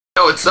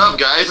Yo, what's up,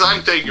 guys?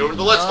 I'm taking over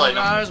the Let's Play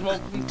now. Guys,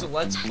 welcome to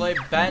Let's Play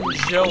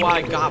Banjo.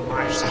 I got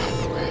my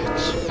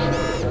sandwich.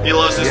 He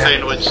loves his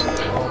sandwich.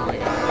 Oh my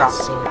god,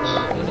 it's so good.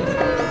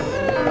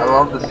 I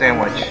love the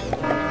sandwich.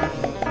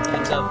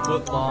 It's a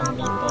foot-long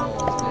meatball.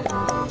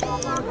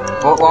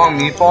 Foot-long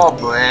meatball?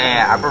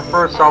 Bleh. I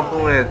prefer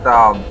something with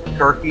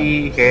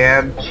turkey,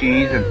 ham,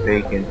 cheese, and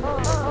bacon.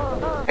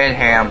 And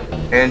ham.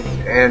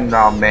 And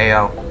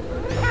mayo.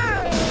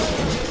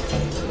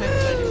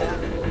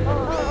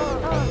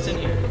 What's in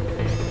here?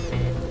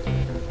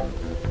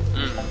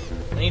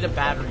 I need a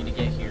battery to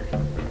get here.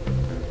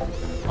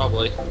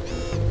 Probably.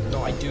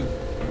 No, I do.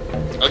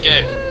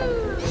 Okay.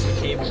 It's the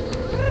cable.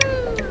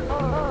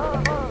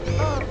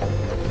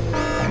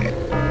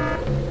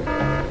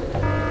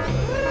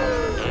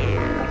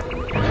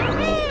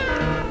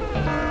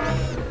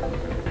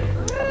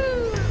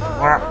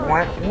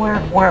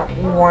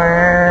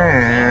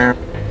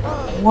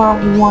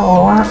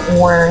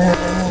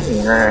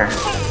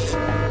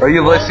 Are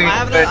you listening? I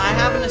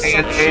have an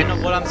assumption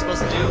of what I'm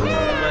supposed to do,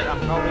 but I'm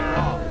probably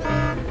wrong.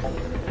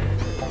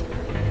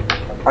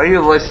 Are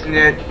you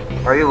listening?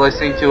 Are you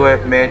listening to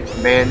it,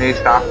 mayonnaise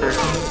doctor?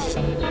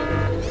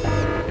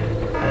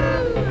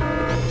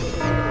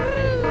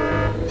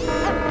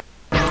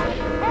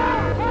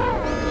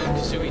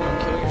 Kazooie, don't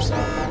kill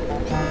yourself.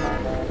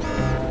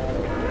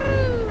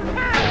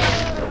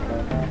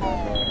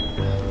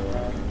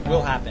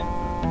 Will happen.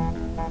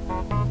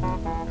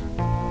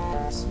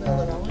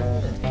 Smell it.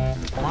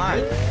 It's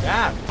mine.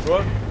 Yeah,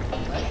 good.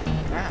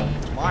 Yeah,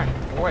 it's mine.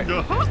 Boy.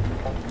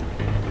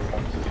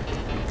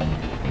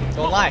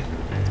 Don't lie.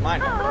 It's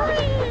mine.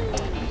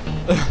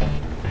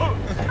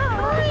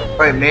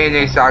 Wait,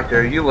 mayonnaise doctor,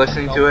 are you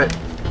listening to it?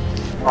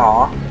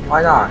 Aw,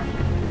 why not?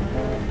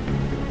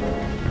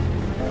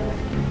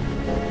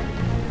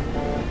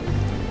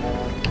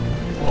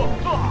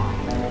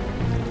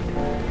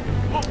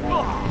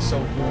 So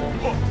good.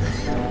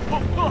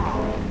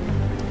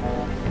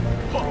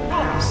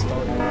 I'm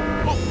starving.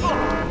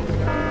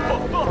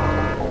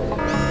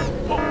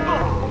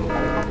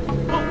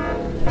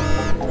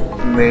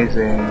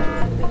 Amazing.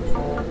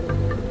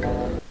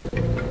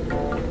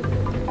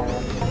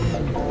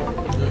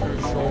 This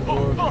is so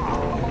good. Oh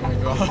my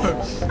god.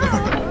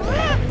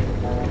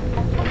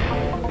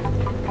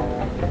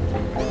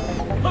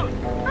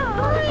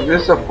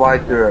 There's a fly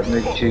through at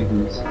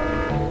McChiggy's. I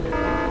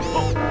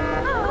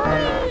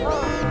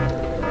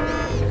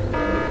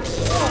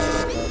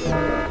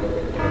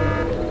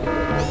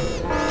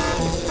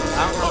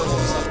don't remember what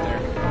was up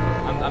there.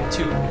 I'm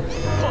too.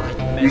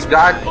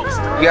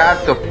 You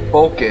have to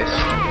focus.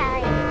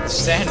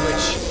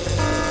 Sandwich.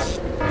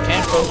 I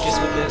can't focus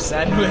with this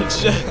sandwich.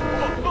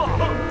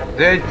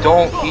 Then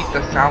don't eat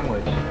the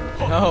sandwich.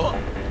 No,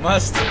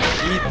 must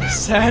eat the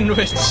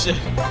sandwich.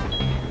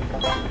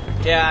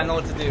 Yeah, I know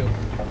what to do.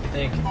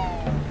 Think.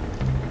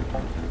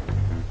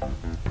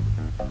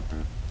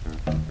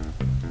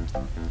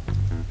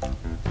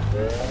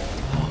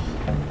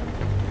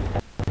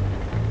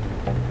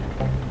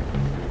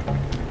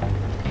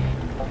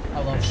 I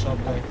love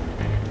Subway.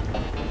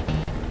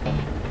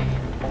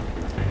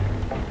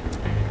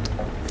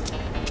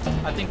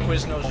 I think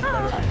Quiznos is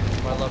better,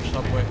 but I love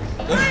Subway.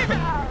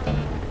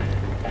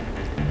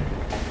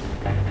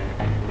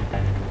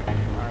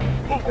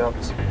 Yep.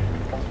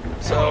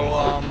 So,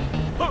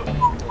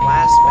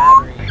 last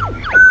battery.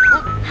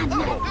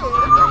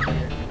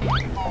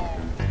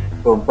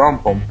 Boom, bum,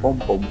 bum, bum,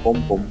 bum, bum,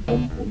 bum,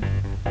 bum, bum.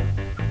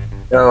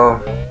 Yo.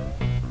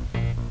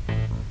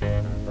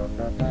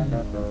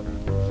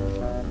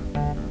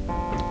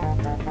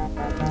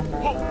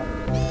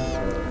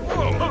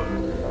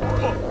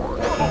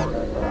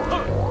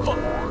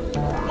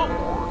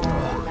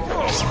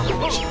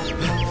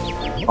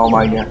 Oh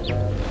my god.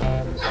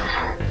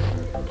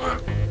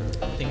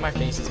 I think my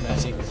face is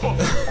messy.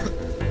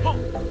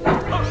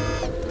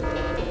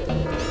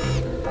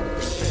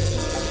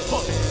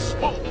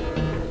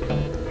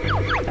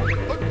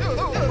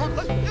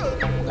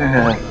 I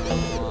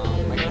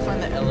gotta find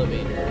the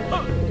elevator.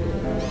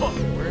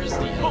 Where is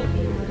the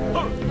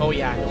elevator? Oh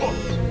yeah, I know where it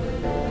is.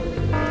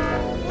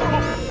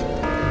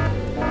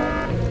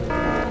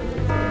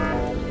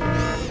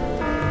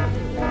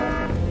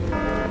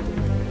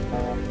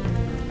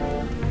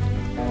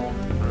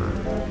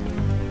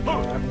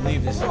 I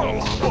believe this is the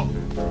elevator.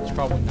 It's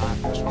probably not.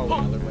 There's probably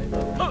another way,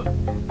 but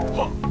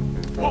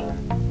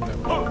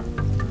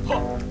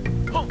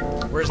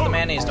where's the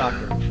mayonnaise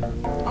doctor?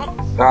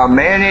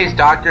 Mayonnaise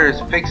doctor is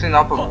fixing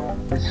up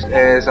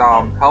is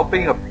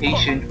helping a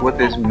patient with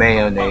his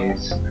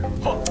mayonnaise.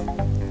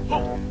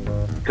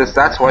 Cause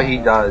that's what he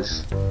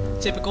does.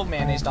 Typical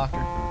mayonnaise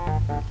doctor.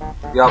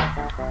 Yup.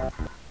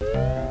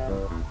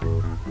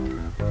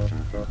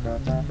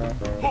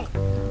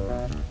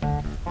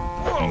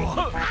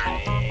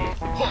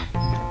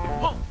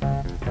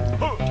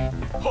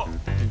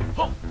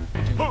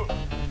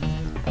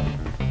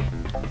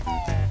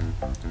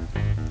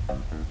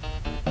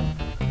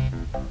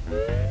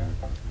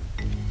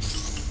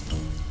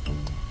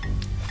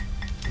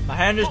 My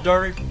hand is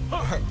dirty.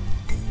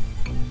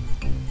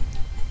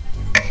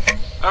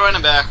 Alright,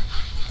 I'm back.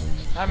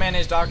 Hi,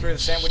 mayonnaise doctor. The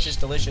sandwich is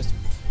delicious.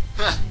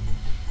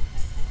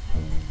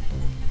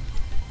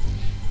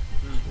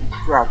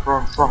 Crap,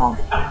 wrong song.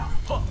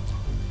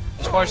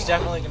 This part's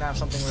definitely gonna have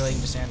something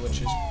relating to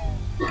sandwiches.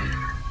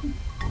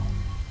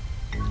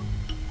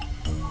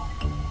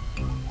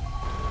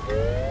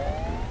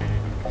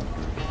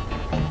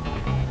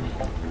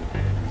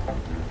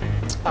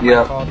 I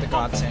might call it the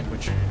God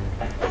sandwich.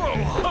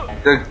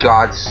 The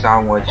God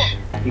sandwich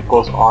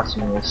equals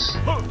awesomeness.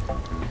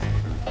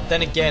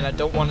 Then again, I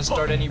don't want to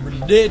start any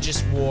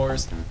religious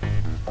wars.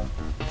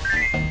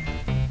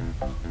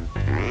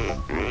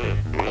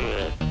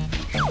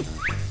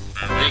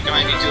 I think it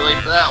might be too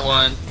late for that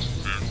one.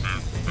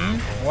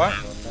 What?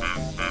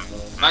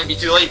 Might be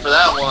too late for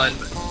that one.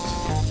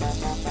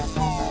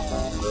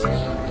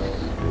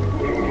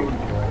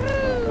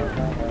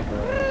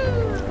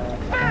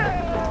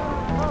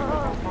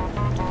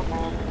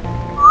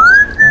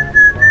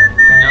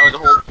 No, the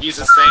whole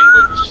Jesus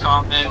sandwich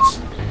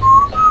comment.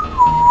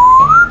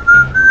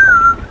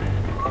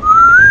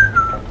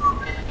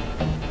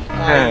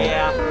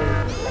 Yeah.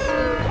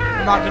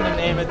 I'm not gonna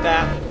name it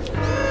that.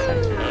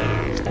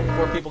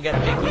 Before people get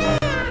picky.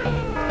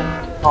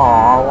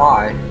 Aw,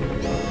 why?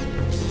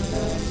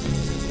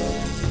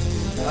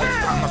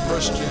 I'm a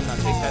Christian, I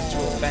take that to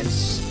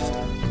offense.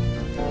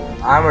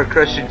 I'm a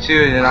Christian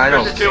too, and I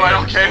don't. Christian too, I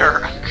don't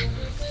care.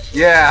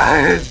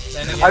 Yeah,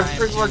 Then again, I'm I am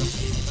pretty too. much.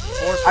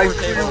 Four I'm table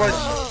pretty much.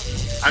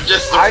 I'm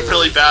just the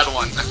really bad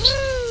one.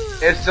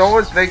 If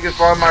someone's making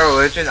fun of my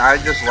religion, I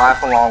just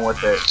laugh along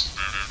with it,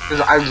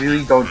 because I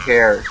really don't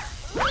care.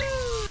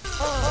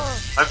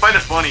 I find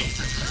it funny.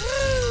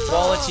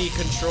 Quality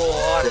control.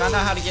 Oh, I found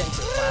out how to get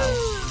into cloud.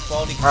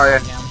 Quality control Oh, yeah.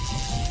 account.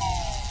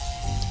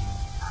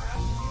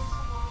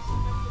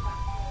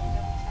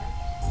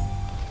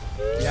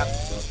 Yep.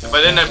 If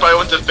I didn't, I probably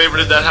wouldn't have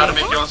favorited that How to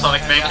Make Your Own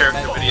Sonic main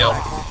character video.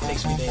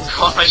 Takes me days.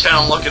 Go on my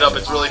channel and look it up,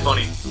 it's really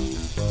funny.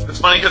 It's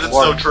funny because it's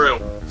so What? true.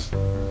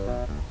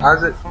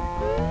 How's it?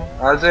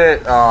 I'll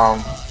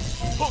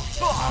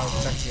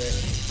check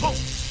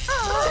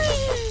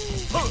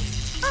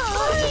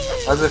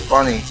it. How's it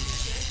funny?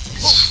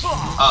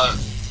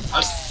 I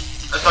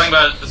was talking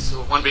about this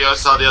one video I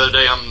saw the other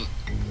day.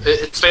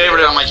 It's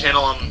favorited on my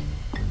channel.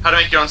 How to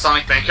Make Your Own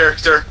Sonic fan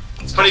character.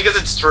 It's funny because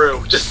it's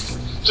true. Just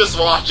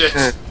watch it.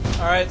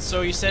 Alright,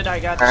 so you said I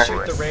got to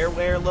shoot the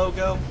Rareware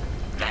logo?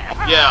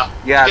 Yeah.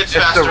 Yeah, It gets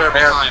it's faster the every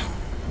rare- time,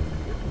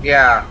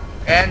 Yeah,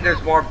 and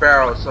there's more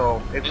barrels,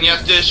 so if and you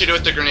have to shoot it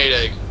with the grenade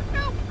egg.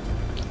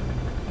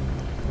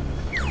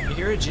 You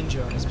hear a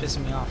Jinjo and it's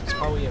pissing me off. It's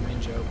probably a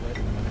Minjo, but...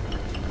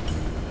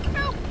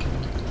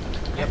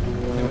 Yep.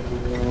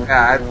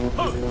 yeah,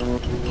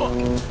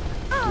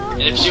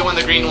 And if you shoot one of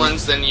the green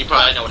ones, then you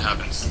probably know what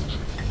happens.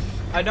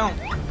 I don't,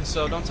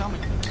 so don't tell me.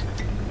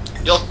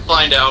 You'll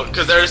find out,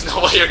 because there's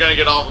no way you're gonna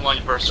get all of them on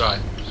your first try.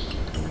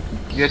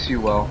 yes you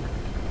will.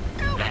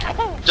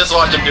 Just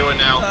watch him do it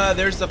now.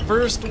 There's the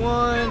first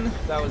one.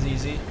 That was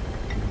easy.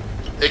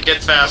 It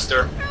gets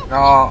faster.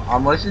 No,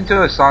 I'm listening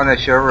to a song that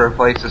should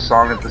replace the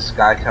song at the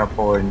Sky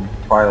Temple in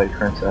Twilight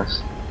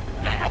Princess.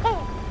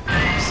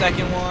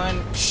 Second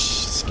one,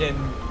 skin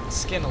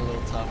a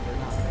little tougher,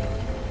 not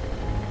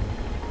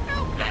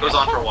really. Goes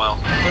on for a while.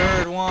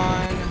 Third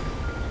one,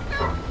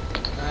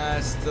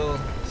 still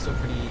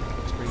pretty,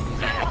 looks pretty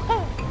easy.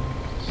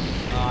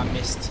 Oh, I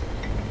missed.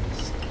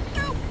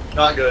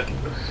 Not good.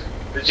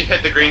 Did you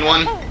hit the green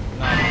one? No,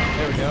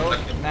 there we go.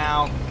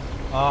 Now,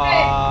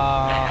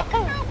 I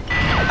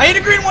hit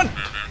a green one!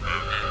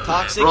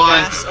 Toxic Run.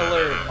 gas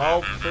alert.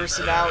 All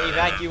personnel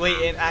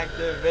evacuate and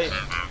activate.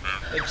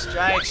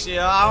 Extraction.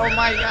 Oh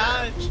my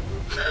gosh.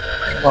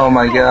 Oh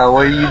my god,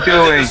 what are you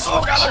doing?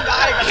 Oh god, I'm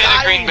dying. I'm Hit a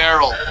dying. green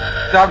barrel.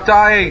 Stop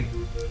dying!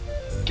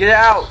 Get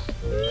out!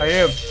 I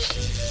am.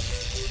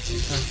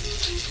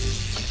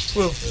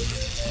 Woo.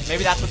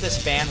 Maybe that's what this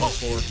fan was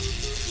for.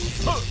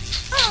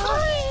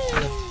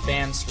 The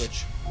fan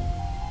switch.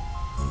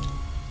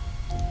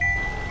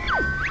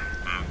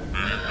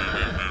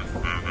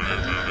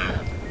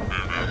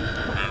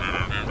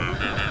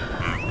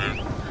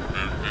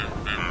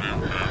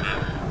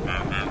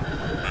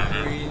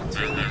 Three,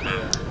 two,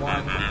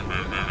 one.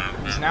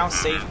 It is now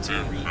safe to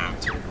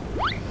re-enter.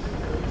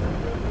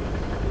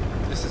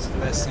 This is the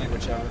best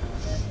sandwich ever.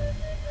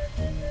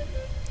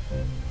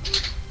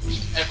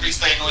 Every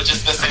sandwich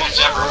is the sandwich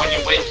ever when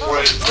you wait for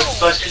it with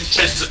such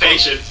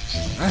anticipation.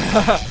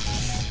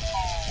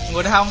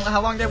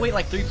 How long did I wait?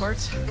 Like 3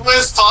 parts? He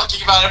was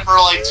talking about it for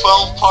like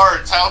 12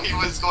 parts, how he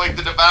was going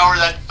to devour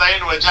that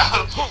sandwich,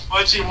 how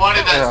much he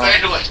wanted that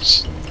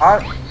sandwich.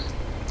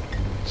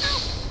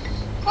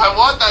 I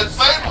want that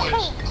sandwich!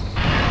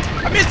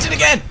 I missed it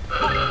again!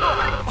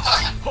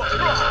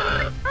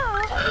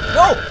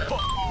 No!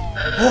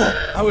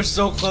 Oh, I was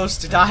so close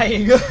to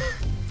dying.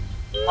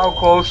 How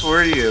close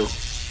were you?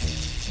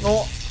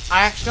 Well,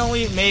 I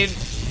accidentally made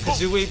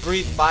Kazooie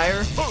breathe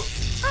fire.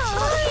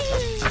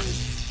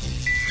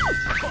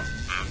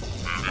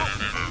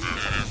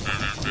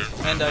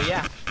 And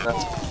yeah.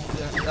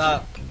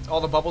 All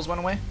the bubbles went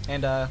away,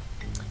 and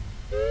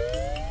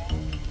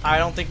I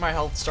don't think my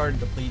health started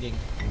depleting.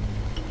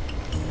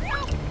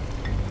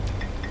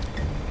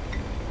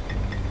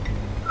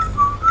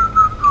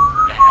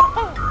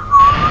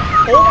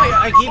 Oh my,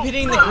 I keep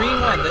hitting the green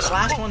one. This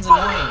last one's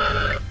annoying.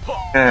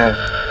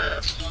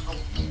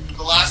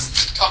 The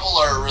last couple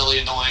are really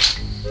annoying.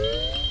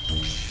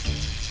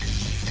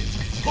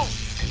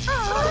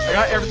 I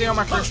got everything on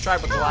my first try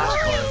but the last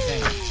part, I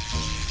think.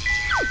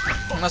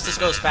 Unless this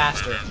goes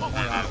faster. Oh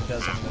god, it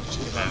doesn't.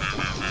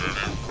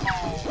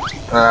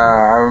 I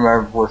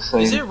remember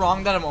listening. Is it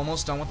wrong that I'm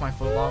almost done with my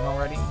footlong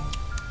already?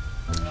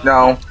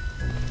 No,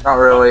 not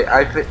really.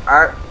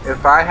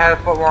 If I had a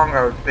footlong,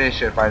 I would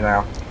finish it by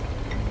now.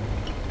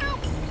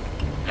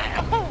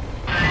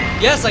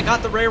 Yes, I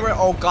got the rare.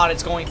 Oh god,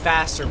 it's going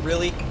faster.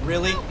 Really?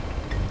 Really?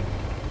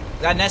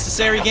 Is that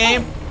necessary,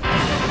 game?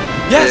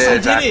 Yes, I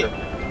did it!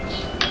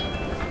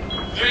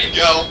 There you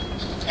go.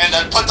 And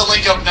put the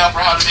link up now for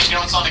how to make your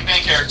own Sonic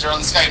Fan character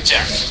on the Skype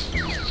chat.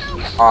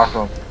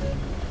 Awesome.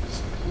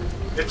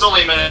 It's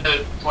only a minute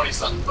and 20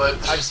 something, but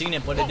I've seen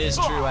it, but it is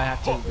true, I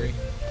have to agree.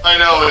 I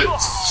know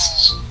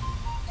it's...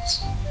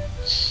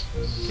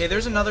 Okay,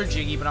 there's another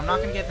Jiggy, but I'm not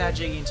gonna get that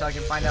Jiggy until I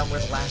can find out where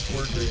the last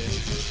worker is.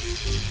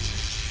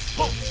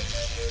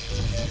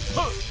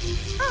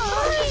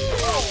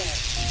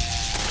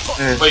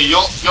 Wait, you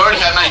already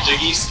have 9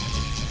 Jiggies?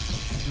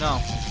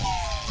 No.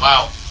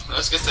 Wow. I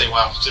was gonna say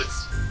wow.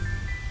 Just...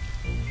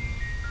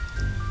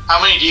 How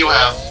many do you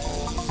have?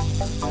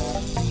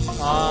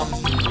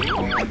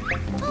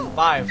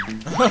 5.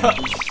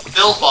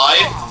 Still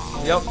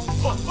 5? Yep.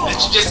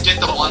 Did you just get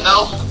the one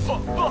though?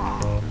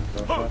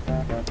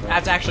 I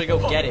have to actually go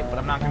get it, but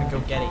I'm not gonna go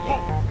get it yet.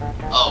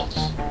 Oh.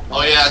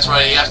 Oh yeah, that's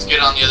right. You have to get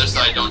it on the other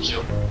side, don't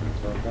you?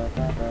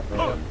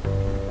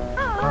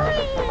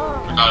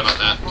 Forgot about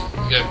that.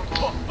 Okay.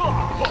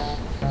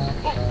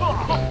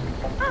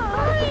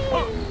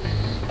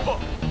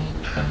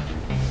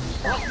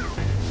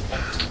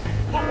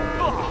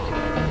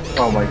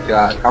 Oh my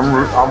god,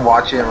 I'm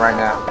watching it right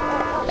now.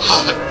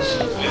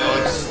 You know,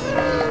 it's...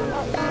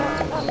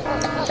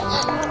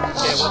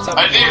 Okay, what's up? I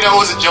didn't even know it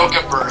was a joke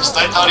at first.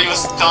 I thought he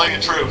was telling the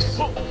truth.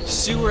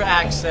 Sewer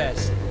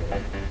access.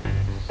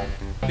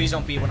 Please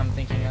don't be what I'm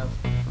thinking of.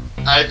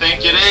 I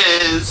think it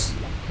is.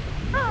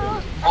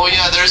 Oh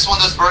yeah, there's one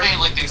of those burning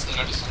like things in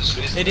there.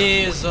 Just It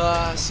is,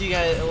 see you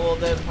guys, well,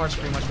 the part's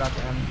pretty much about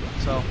to end,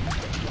 so.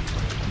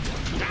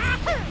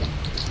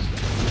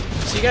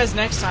 See you guys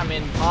next time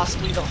in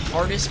possibly the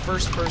hardest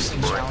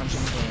first-person challenge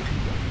in the game.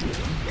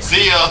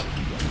 See ya.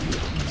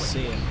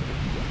 See ya.